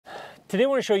Today I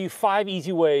want to show you 5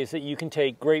 easy ways that you can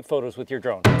take great photos with your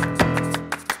drone.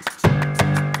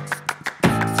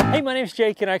 Hey, my name's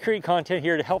Jake and I create content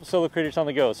here to help solo creators on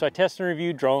the go. So I test and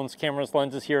review drones, cameras,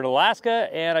 lenses here in Alaska,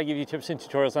 and I give you tips and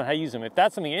tutorials on how to use them. If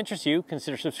that's something that interests you,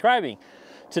 consider subscribing.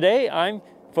 Today I'm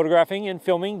photographing and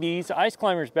filming these ice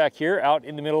climbers back here out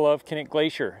in the middle of Kennett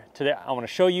Glacier. Today I want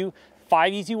to show you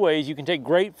 5 easy ways you can take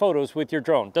great photos with your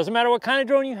drone. Doesn't matter what kind of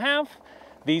drone you have,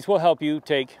 these will help you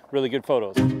take really good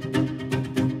photos.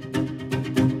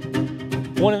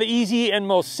 One of the easy and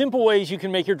most simple ways you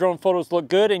can make your drone photos look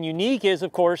good and unique is,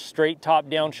 of course, straight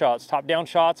top-down shots. Top-down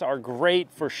shots are great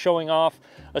for showing off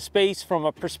a space from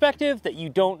a perspective that you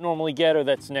don't normally get or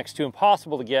that's next to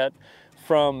impossible to get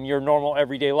from your normal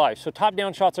everyday life. So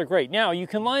top-down shots are great. Now, you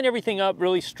can line everything up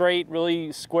really straight,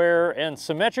 really square and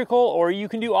symmetrical, or you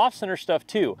can do off-center stuff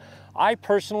too. I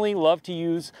personally love to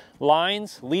use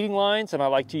lines, leading lines, and I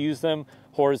like to use them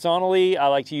horizontally. I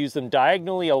like to use them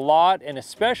diagonally a lot, and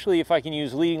especially if I can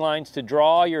use leading lines to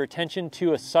draw your attention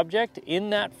to a subject in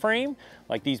that frame,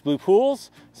 like these blue pools,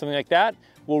 something like that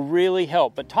will really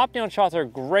help. But top-down shots are a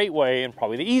great way, and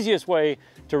probably the easiest way,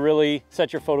 to really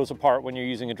set your photos apart when you're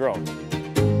using a drone.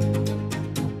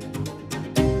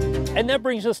 And that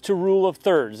brings us to rule of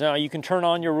thirds. Now you can turn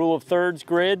on your rule of thirds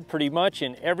grid pretty much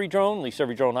in every drone, at least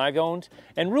every drone I've owned.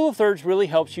 And rule of thirds really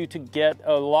helps you to get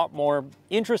a lot more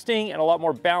interesting and a lot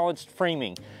more balanced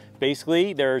framing.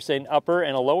 Basically, there's an upper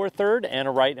and a lower third and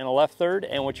a right and a left third.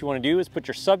 And what you want to do is put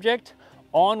your subject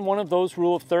on one of those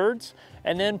rule of thirds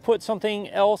and then put something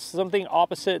else, something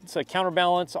opposite, so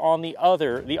counterbalance on the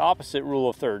opposite rule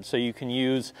of third. So you can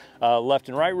use left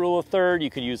and right rule of third, you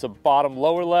could use the bottom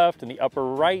lower left and the upper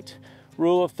right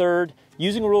rule of third.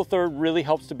 Using a rule of third really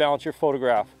helps to balance your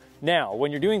photograph. Now,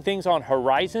 when you're doing things on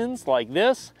horizons like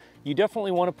this, you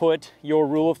definitely want to put your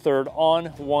rule of third on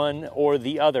one or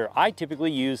the other. I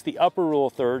typically use the upper rule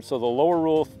of third, so the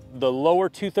lower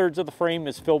 2/3 of the frame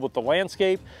is filled with the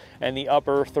landscape, and the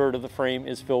upper third of the frame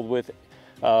is filled with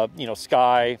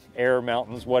sky, air,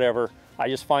 mountains, whatever. I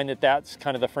just find that that's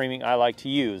kind of the framing I like to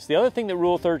use. The other thing that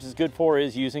rule of thirds is good for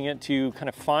is using it to kind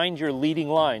of find your leading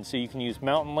line. So you can use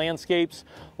mountain landscapes,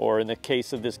 or in the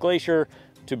case of this glacier,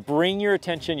 to bring your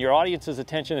attention, your audience's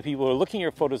attention, the people who are looking at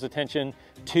your photos' attention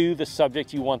to the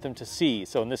subject you want them to see.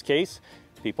 So in this case,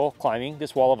 people climbing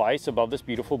this wall of ice above this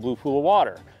beautiful blue pool of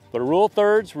water. But a rule of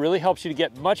thirds really helps you to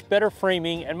get much better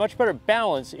framing and much better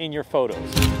balance in your photos.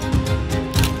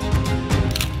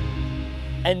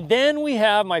 And then we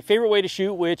have my favorite way to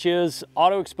shoot, which is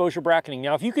auto exposure bracketing.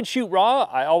 Now, if you can shoot RAW,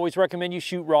 I always recommend you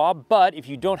shoot RAW, but if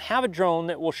you don't have a drone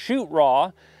that will shoot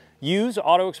RAW, use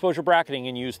auto exposure bracketing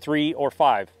and use 3 or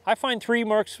 5. I find 3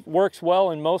 works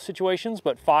well in most situations,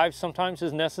 but 5 sometimes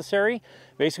is necessary.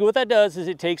 Basically what that does is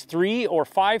it takes 3 or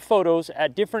 5 photos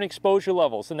at different exposure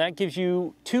levels, and that gives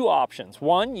you 2 options.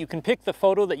 One, you can pick the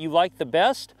photo that you like the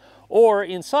best, or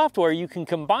in software you can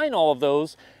combine all of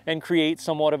those and create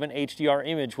somewhat of an HDR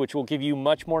image, which will give you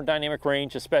much more dynamic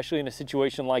range, especially in a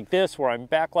situation like this where I'm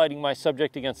backlighting my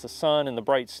subject against the sun and the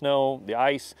bright snow, the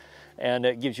ice, and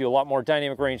it gives you a lot more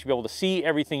dynamic range to be able to see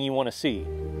everything you want to see.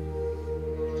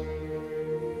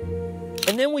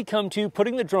 And then we come to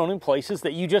putting the drone in places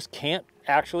that you just can't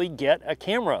actually get a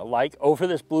camera, like over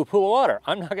this blue pool of water.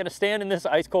 I'm not going to stand in this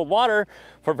ice cold water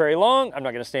for very long. I'm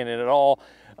not going to stand in it at all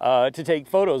to take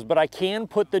photos, but I can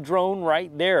put the drone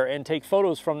right there and take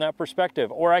photos from that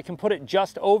perspective. Or I can put it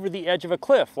just over the edge of a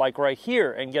cliff, like right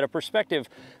here, and get a perspective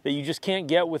that you just can't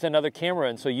get with another camera.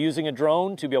 And so using a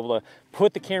drone to be able to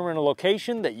put the camera in a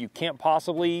location that you can't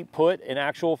possibly put an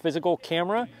actual physical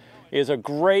camera is a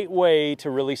great way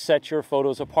to really set your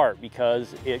photos apart,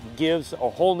 because it gives a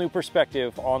whole new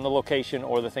perspective on the location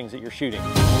or the things that you're shooting.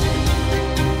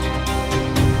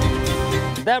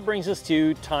 That brings us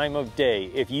to time of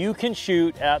day. If you can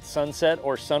shoot at sunset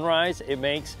or sunrise, it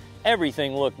makes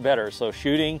everything look better. So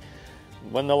shooting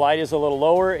when the light is a little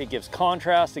lower, it gives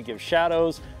contrast, it gives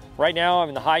shadows. Right now I'm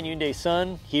in the high noonday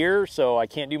sun here, so I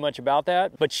can't do much about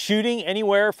that. But shooting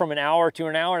anywhere from an hour to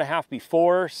an hour and a half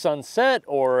before sunset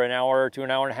or an hour to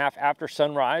an hour and a half after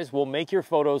sunrise will make your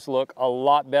photos look a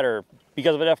lot better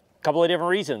because of a couple of different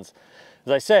reasons.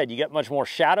 As I said, you get much more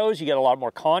shadows, you get a lot more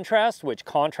contrast, which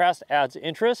contrast adds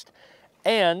interest.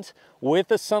 And with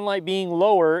the sunlight being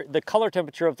lower, the color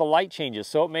temperature of the light changes,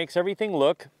 so it makes everything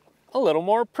look a little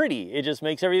more pretty. It just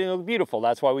makes everything look beautiful.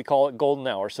 That's why we call it golden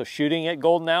hour. So shooting at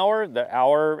golden hour, the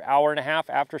hour and a half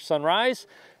after sunrise,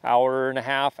 hour and a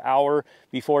half, hour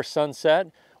before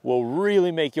sunset, will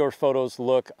really make your photos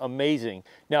look amazing.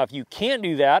 Now, if you can't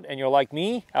do that and you're like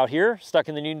me out here stuck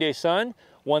in the noonday sun,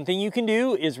 one thing you can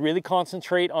do is really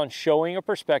concentrate on showing a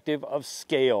perspective of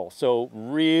scale. So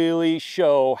really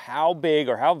show how big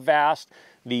or how vast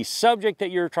the subject that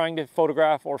you're trying to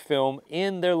photograph or film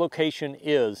in their location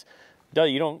is.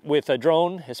 You don't, with a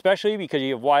drone especially, because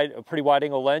you have a pretty wide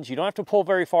angle lens, you don't have to pull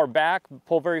very far back,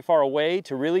 pull very far away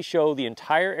to really show the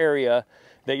entire area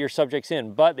that your subject's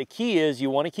in. But the key is you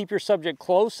want to keep your subject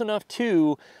close enough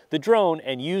to the drone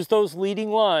and use those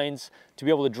leading lines to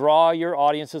be able to draw your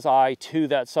audience's eye to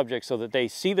that subject so that they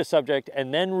see the subject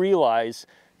and then realize,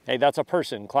 hey, that's a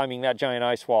person climbing that giant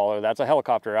ice wall, or that's a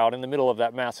helicopter out in the middle of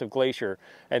that massive glacier.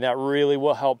 And that really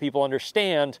will help people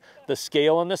understand the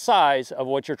scale and the size of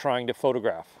what you're trying to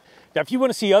photograph. Now, if you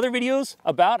want to see other videos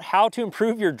about how to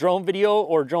improve your drone video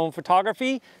or drone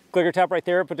photography, click or tap right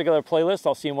there, put together a playlist.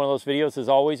 I'll see you in one of those videos. As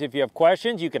always, if you have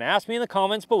questions, you can ask me in the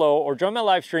comments below or join my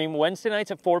live stream Wednesday nights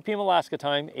at 4 p.m. Alaska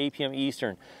time, 8 p.m.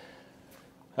 Eastern.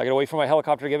 I gotta wait for my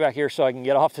helicopter to get back here so I can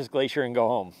get off this glacier and go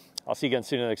home. I'll see you again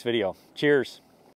soon in the next video. Cheers.